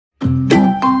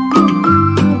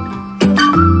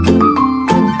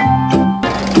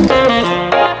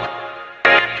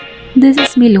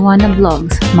me, Luana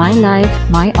Vlogs, my life,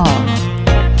 my all.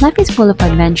 Life is full of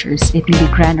adventures. It may be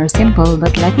grand or simple,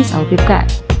 but life is all we've got.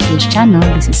 This channel,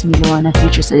 this is me, Luana,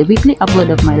 features a weekly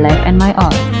upload of my life and my all.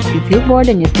 If you feel bored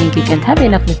and you think you can't have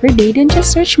enough of your day, then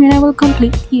just search me and I will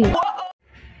complete you.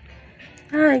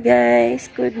 Hi guys,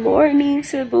 good morning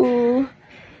Cebu.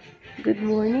 Good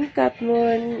morning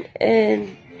Catmon.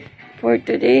 And for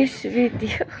today's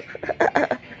video,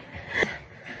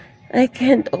 I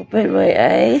can't open my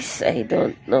eyes. I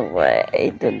don't know why. I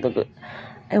don't know.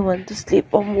 I want to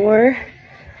sleep more.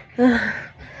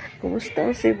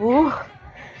 Kumusta ang Cebu?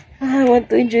 I want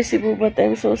to enjoy Cebu but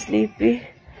I'm so sleepy.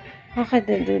 How can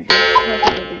I do this? How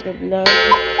can I do the vlog?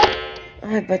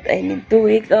 But I need to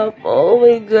wake up. Oh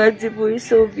my god, Cebu is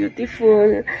so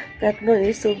beautiful. Catmon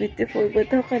is so beautiful.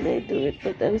 But how can I do it?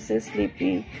 But I'm so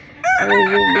sleepy. My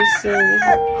room is so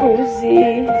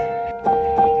cozy.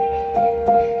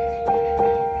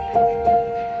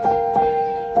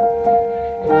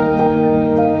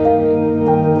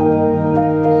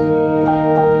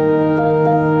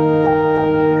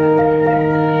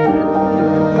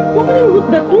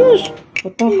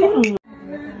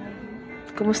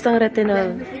 Kumusta ang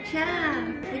retinol?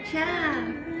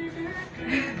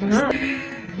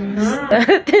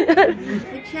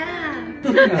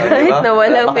 Kahit na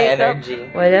walang makeup.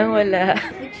 Walang-wala.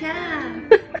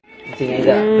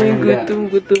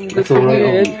 Gutom.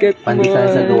 Pandesal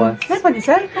sa duwas.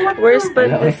 Pandesal? Where's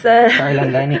pandesal? Sa ilang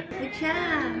gani.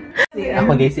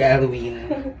 Ako din si Arwin.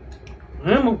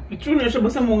 Mag-picture na siya.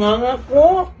 Basta munganga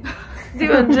ko. Di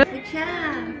ba, Jun?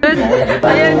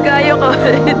 Ayan, kayo ka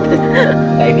ulit.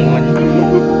 Timing mo.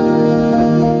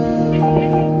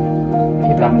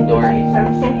 Lock the door.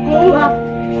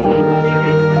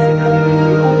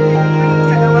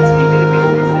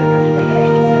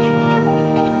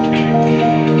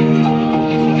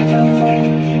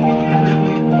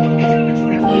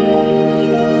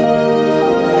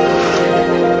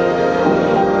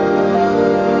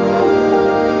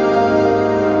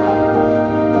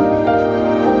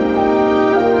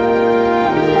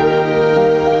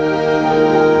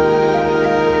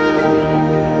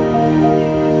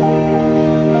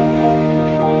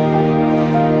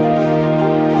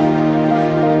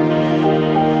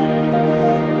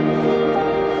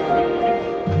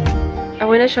 I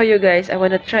want to show you guys. I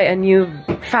want to try a new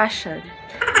fashion.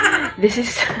 This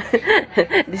is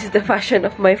this is the fashion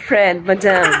of my friend,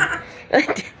 Madam.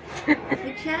 Okay.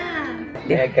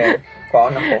 Kuha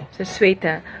na ko. So sweet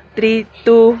ha. 3,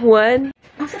 2, 1.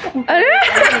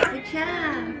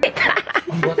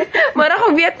 Mara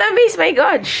kong Vietnamese, my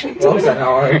gosh. Oh, sana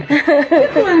all.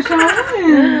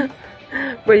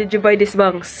 Where did you buy these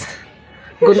bangs?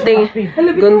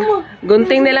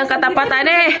 Gunting nilang katapatan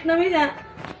eh.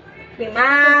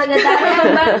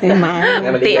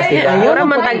 Mura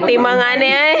man tagtima nga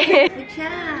niya eh.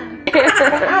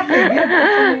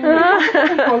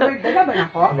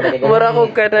 Mura ko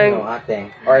ka nang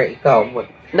or ikaw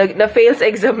na-fail sa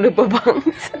exam na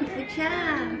babangs.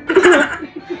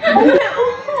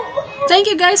 Thank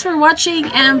you guys for watching,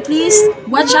 and please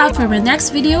watch out for my next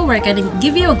video where I can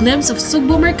give you a glimpse of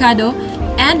Cebu Mercado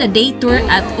and a day tour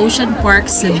at Ocean Park,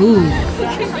 Cebu.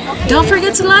 Don't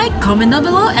forget to like, comment down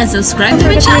below, and subscribe to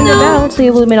my channel So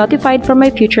you will be notified for my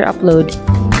future upload.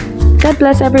 God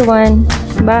bless everyone.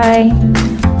 Bye.